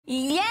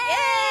Yeah!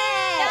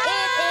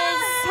 It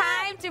is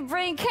time to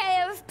bring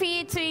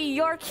KFP to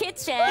your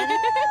kitchen.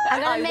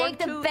 I'm gonna make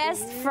the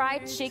best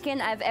fried chicken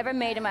I've ever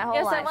made in my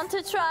whole life. Yes, I want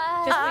to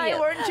try. Just for you. I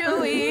want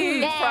to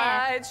eat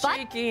fried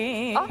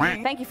chicken. Oh,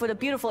 thank you for the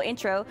beautiful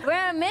intro.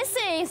 We're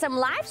missing some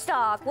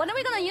livestock. What are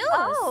we gonna use?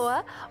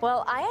 Oh,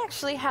 well, I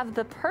actually have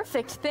the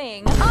perfect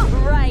thing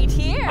right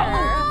here.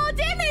 Oh,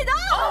 Jimmy, no!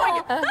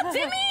 Oh my God.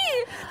 Jimmy!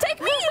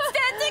 Take me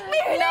instead, take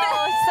me! No,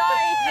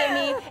 sorry,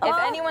 Jimmy. If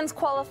anyone's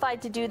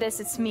qualified to do this,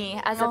 it's me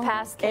as a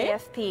past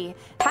KFP.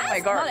 Past? Oh my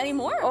God. Not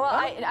anymore. Well,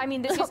 I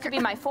mean, this used to be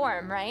my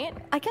form, right?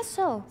 I guess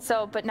so.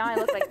 So, but now I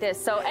look like this.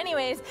 So,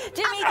 anyways,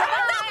 Jimmy, come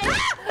on!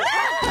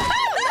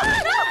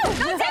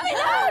 No, Jimmy,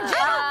 no!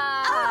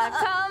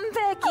 Come,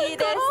 Becky,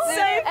 this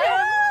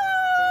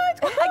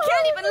I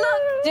can't even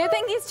look. Do you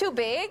think he's too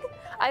big?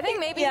 I think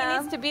maybe he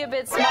needs to be a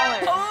bit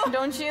smaller.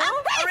 Don't you?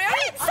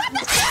 Really?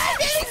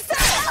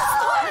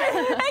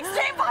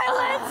 Extreme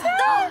violence!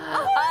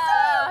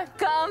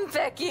 Come,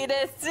 Becky,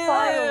 this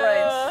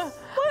too.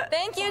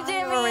 Thank you,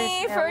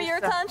 Jimmy, for your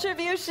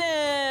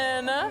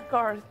contribution.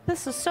 God,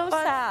 This is so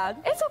sad.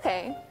 It's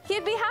okay.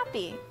 He'd be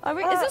happy.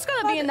 Is this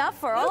gonna be enough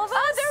for all of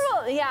us?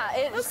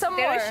 There will, some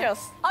more.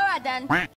 Delicious. All right then.